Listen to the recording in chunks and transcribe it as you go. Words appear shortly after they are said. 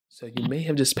So you may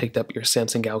have just picked up your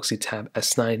Samsung Galaxy Tab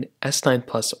S9, S9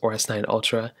 Plus, or S9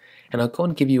 Ultra, and I'll go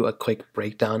and give you a quick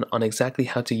breakdown on exactly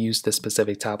how to use this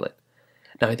specific tablet.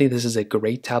 Now, I think this is a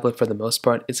great tablet for the most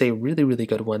part. It's a really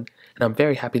good one, and I'm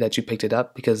very happy that you picked it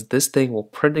up because this thing will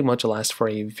pretty much last for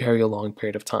a very long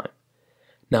period of time.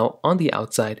 Now, on the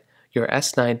outside, your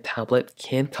S9 tablet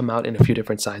can come out in a few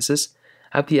different sizes.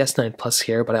 I have the S9 Plus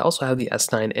here, but I also have the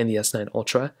S9 and the S9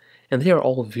 Ultra, and they are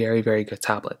all very good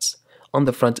tablets. On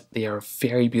the front, they are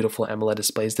very beautiful AMOLED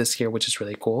displays this year, which is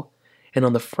really cool. And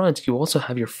on the front, you also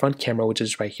have your front camera, which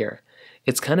is right here.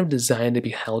 It's kind of designed to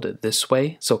be held this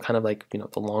way, so kind of like,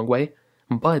 the long way.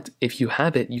 But if you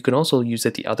have it, you can also use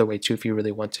it the other way too if you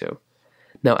really want to.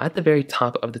 Now, at the very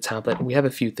top of the tablet, we have a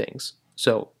few things.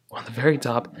 So on the very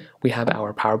top, we have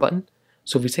our power button.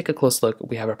 So if we take a close look,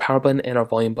 we have our power button and our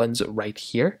volume buttons right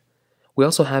here. We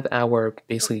also have our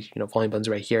basically, volume buttons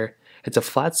right here. It's a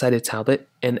flat-sided tablet,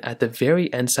 and at the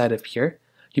very end side of here,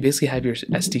 you basically have your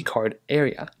SD card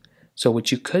area. So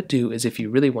what you could do is if you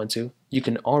really want to, you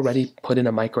can already put in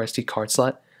a micro SD card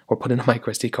slot or put in a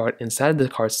micro SD card inside of the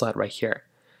card slot right here.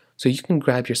 So you can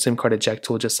grab your SIM card eject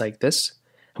tool just like this,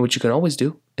 and what you can always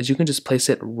do is you can just place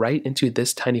it right into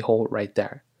this tiny hole right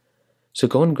there. So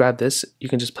go and grab this, you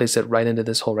can just place it right into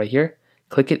this hole right here,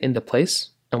 click it into place,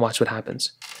 and watch what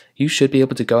happens. You should be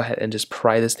able to go ahead and just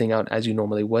pry this thing out as you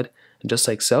normally would, just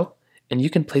like so, and you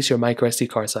can place your micro SD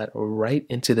card slot right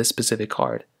into this specific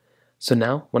card. So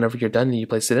now, whenever you're done and you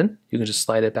place it in, you can just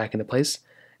slide it back into place,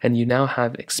 and you now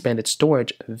have expanded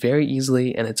storage very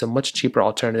easily, and it's a much cheaper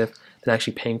alternative than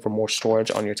actually paying for more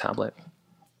storage on your tablet.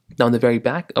 Now on the very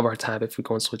back of our tab, if we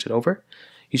go and switch it over,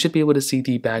 you should be able to see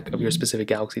the back of your specific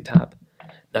Galaxy Tab.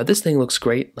 Now this thing looks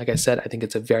great. Like I said, I think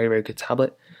it's a very good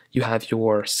tablet. You have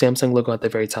your Samsung logo at the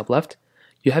very top left.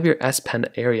 You have your S Pen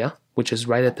area, which is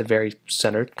right at the very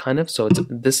center, kind of. So it's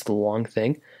this long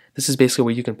thing. This is basically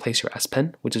where you can place your S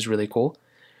Pen, which is really cool.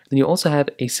 Then you also have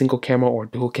a single camera or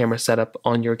dual camera setup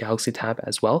on your Galaxy Tab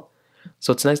as well.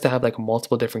 So it's nice to have like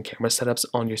multiple different camera setups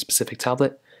on your specific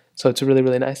tablet. So it's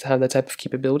really nice to have that type of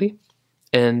capability.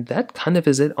 And that kind of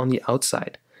is it on the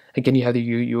outside. Again, you have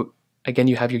your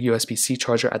USB-C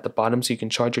charger at the bottom, so you can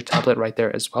charge your tablet right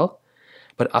there as well.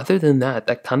 But other than that,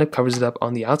 that kind of covers it up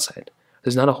on the outside.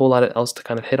 There's not a whole lot else to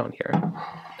kind of hit on here.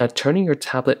 Now, turning your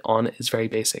tablet on is very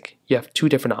basic. You have two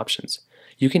different options.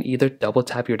 You can either double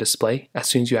tap your display as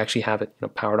soon as you actually have it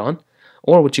powered on,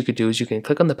 or what you could do is you can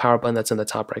click on the power button that's in the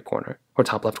top right corner or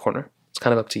top left corner. It's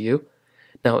kind of up to you.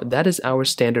 Now, that is our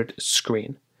standard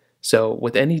screen. So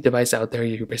with any device out there,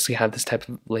 you basically have this type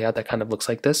of layout that kind of looks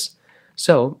like this.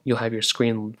 So you'll have your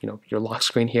screen, your lock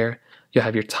screen here. You'll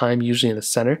have your time usually in the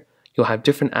center. You'll have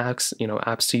different apps,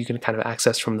 apps so you can kind of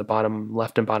access from the bottom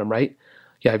left and bottom right.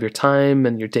 You have your time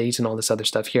and your dates and all this other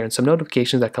stuff here, and some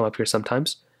notifications that come up here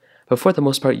sometimes. But for the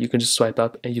most part, you can just swipe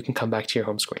up and you can come back to your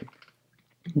home screen.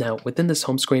 Now, within this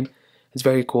home screen, it's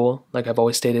very cool. Like I've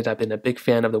always stated, I've been a big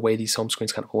fan of the way these home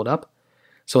screens kind of hold up.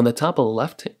 So on the top of the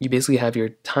left, you basically have your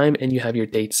time and you have your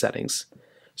date settings.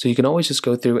 So you can always just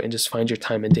go through and just find your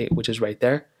time and date, which is right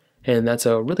there. And that's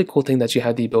a really cool thing that you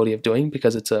have the ability of doing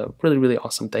because it's a really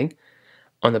awesome thing.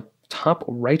 On the top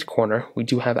right corner, we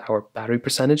do have our battery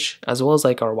percentage, as well as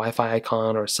like our Wi-Fi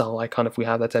icon or cell icon if we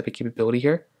have that type of capability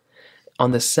here.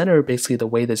 On the center, basically the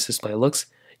way this display looks,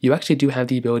 you actually do have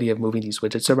the ability of moving these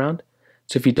widgets around.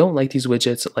 So if you don't like these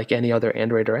widgets like any other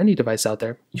Android or any device out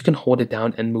there, you can hold it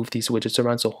down and move these widgets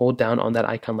around. So hold down on that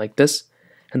icon like this,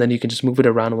 and then you can just move it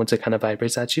around once it kind of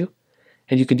vibrates at you.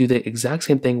 And you can do the exact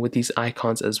same thing with these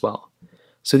icons as well.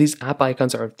 So these app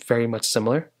icons are very much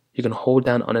similar. You can hold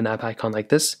down on an app icon like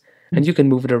this, and you can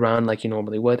move it around like you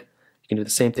normally would. You can do the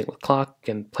same thing with Clock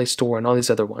and Play Store and all these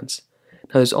other ones.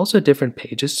 Now there's also different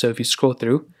pages, so if you scroll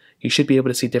through, you should be able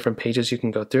to see different pages you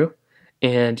can go through.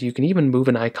 And you can even move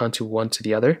an icon to one to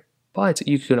the other, but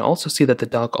you can also see that the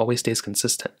dock always stays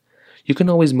consistent. You can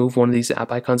always move one of these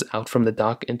app icons out from the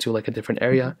dock into like a different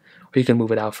area, or you can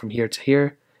move it out from here to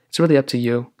here. It's really up to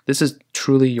you. This is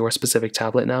truly your specific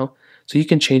tablet now, so you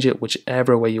can change it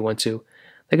whichever way you want to.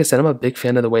 Like I said, I'm a big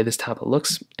fan of the way this tablet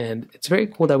looks, and it's very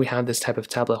cool that we have this type of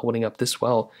tablet holding up this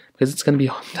well, because it's going to be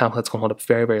a tablet that's going to hold up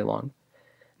very long.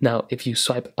 Now, if you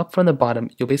swipe up from the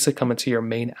bottom, you'll basically come into your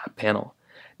main app panel.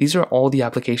 These are all the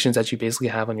applications that you basically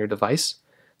have on your device.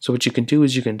 So what you can do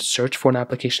is you can search for an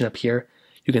application up here.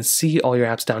 You can see all your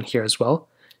apps down here as well.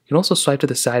 You can also swipe to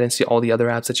the side and see all the other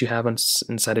apps that you have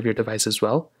inside of your device as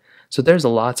well. So there's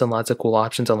lots and lots of cool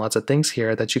options and lots of things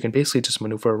here that you can basically just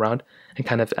maneuver around and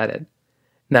kind of edit.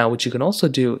 Now, what you can also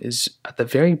do is at the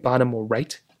very bottom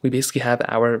right, we basically have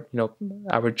our,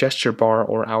 our gesture bar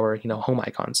or our, home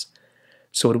icons.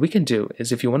 So what we can do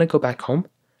is if you want to go back home,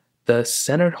 the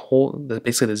centered hole,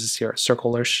 basically this is your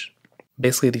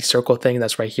basically the circle thing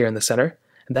that's right here in the center,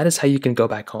 and that is how you can go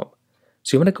back home.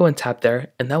 So you want to go and tap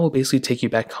there, and that will basically take you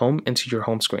back home into your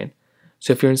home screen.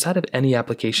 So if you're inside of any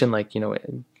application like,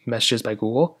 Messages by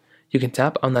Google, you can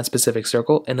tap on that specific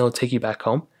circle and it'll take you back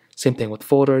home. Same thing with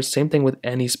folders, same thing with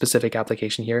any specific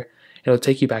application here. It'll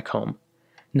take you back home.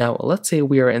 Now, let's say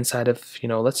we are inside of,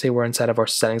 let's say we're inside of our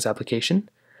settings application.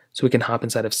 So we can hop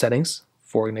inside of settings,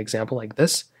 for an example like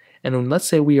this. And then let's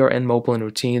say we are in mobile and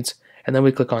routines, and then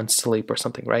we click on sleep or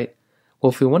something, right?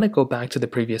 Well, if we want to go back to the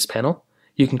previous panel,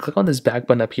 you can click on this back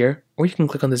button up here, or you can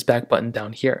click on this back button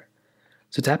down here.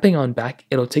 So tapping on back,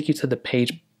 it'll take you to the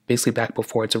page basically back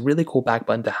before. It's a really cool back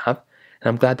button to have, and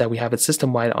I'm glad that we have it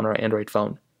system-wide on our Android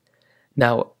phone.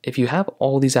 Now, if you have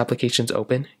all these applications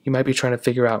open, you might be trying to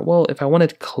figure out, well, if I want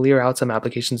to clear out some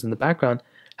applications in the background,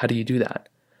 how do you do that?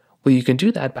 Well, you can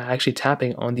do that by actually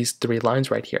tapping on these three lines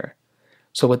right here.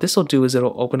 So what this will do is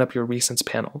it'll open up your recents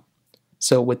panel.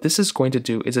 So what this is going to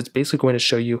do is it's basically going to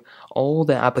show you all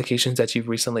the applications that you've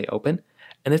recently opened,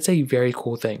 and it's a very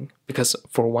cool thing because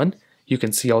for one, you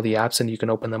can see all the apps and you can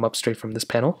open them up straight from this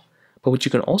panel. But what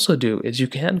you can also do is you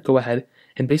can go ahead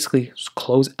and basically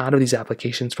close out of these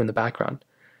applications from the background.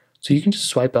 So you can just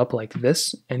swipe up like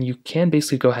this, and you can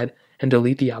basically go ahead and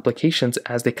delete the applications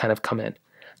as they kind of come in.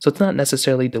 So it's not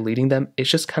necessarily deleting them, it's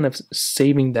just kind of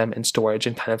saving them in storage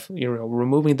and kind of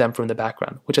removing them from the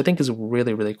background, which I think is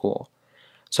really, really cool.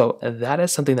 So that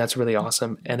is something that's really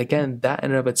awesome. And again, that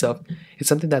in and of itself is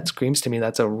something that screams to me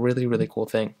that's a really, really cool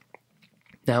thing.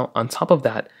 Now, on top of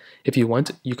that, if you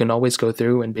want, you can always go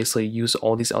through and basically use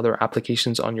all these other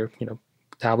applications on your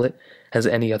tablet as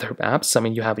any other apps. I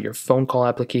mean, you have your phone call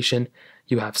application,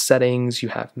 you have settings, you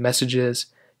have messages,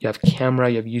 you have camera,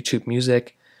 you have YouTube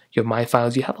Music, you have My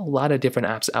Files. You have a lot of different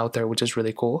apps out there, which is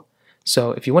really cool.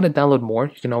 So if you want to download more,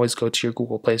 you can always go to your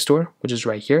Google Play Store, which is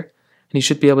right here, and you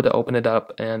should be able to open it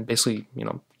up and basically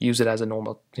use it as a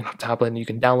normal tablet, and you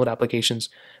can download applications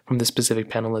from this specific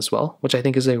panel as well, which I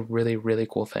think is a really, really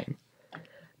cool thing.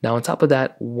 Now, on top of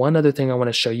that, one other thing I want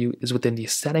to show you is within the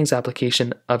settings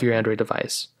application of your Android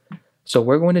device. So what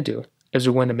we're going to do is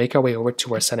we're going to make our way over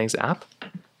to our settings app.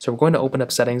 So we're going to open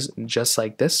up settings just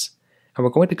like this, and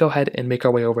we're going to go ahead and make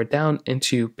our way over down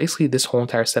into basically this whole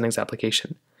entire settings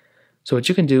application. So what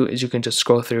you can do is you can just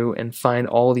scroll through and find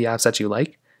all the apps that you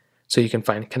like. So you can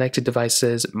find connected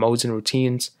devices, modes and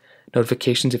routines,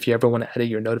 notifications. If you ever want to edit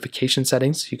your notification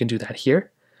settings, you can do that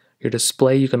here. Your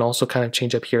display, you can also kind of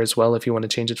change up here as well. If you want to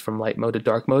change it from light mode to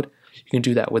dark mode, you can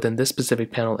do that within this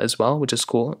specific panel as well, which is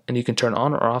cool. And you can turn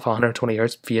on or off 120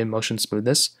 Hz via motion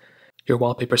smoothness. Your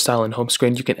wallpaper style and home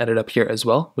screen, you can edit up here as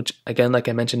well, which again, like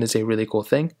I mentioned, is a really cool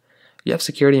thing. You have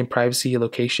security and privacy,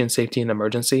 location, safety, and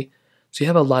emergency. So you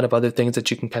have a lot of other things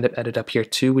that you can kind of edit up here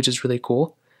too, which is really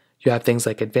cool. You have things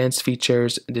like advanced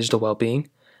features, digital well-being,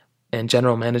 and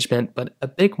general management. But a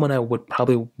big one I would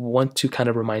probably want to kind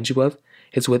of remind you of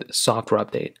is with software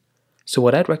update. So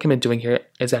what I'd recommend doing here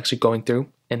is actually going through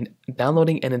and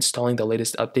downloading and installing the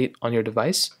latest update on your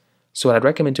device. So what I'd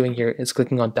recommend doing here is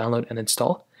clicking on download and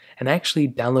install, and actually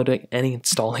downloading and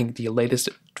installing the latest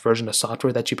version of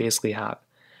software that you basically have.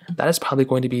 That is probably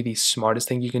going to be the smartest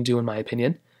thing you can do in my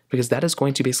opinion, because that is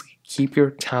going to basically keep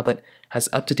your tablet as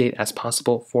up to date as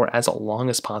possible for as long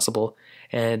as possible,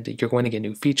 and you're going to get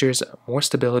new features, more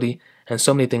stability, and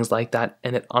so many things like that.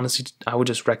 And it honestly, I would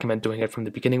just recommend doing it from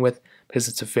the beginning with, because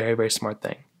it's a very, very smart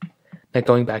thing. Now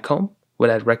going back home, what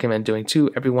I'd recommend doing too,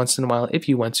 every once in a while, if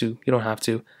you want to, you don't have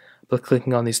to, but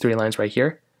clicking on these three lines right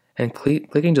here and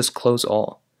clicking just close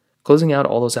all. Closing out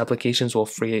all those applications will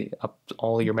free up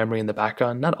all your memory in the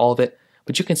background, not all of it,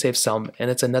 but you can save some,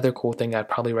 and it's another cool thing I'd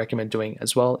probably recommend doing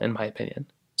as well, in my opinion.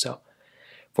 So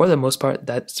for the most part,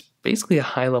 that's basically a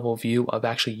high-level view of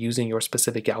actually using your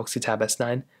specific Galaxy Tab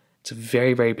S9. It's a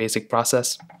very, very basic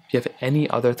process. If you have any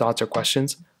other thoughts or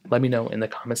questions, let me know in the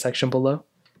comment section below.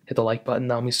 Hit the like button,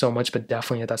 that would mean so much, but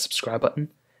definitely hit that subscribe button.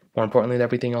 More importantly than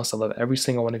everything else, I love every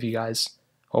single one of you guys.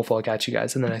 Hopefully I'll catch you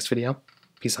guys in the next video.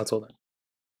 Peace out till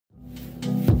then.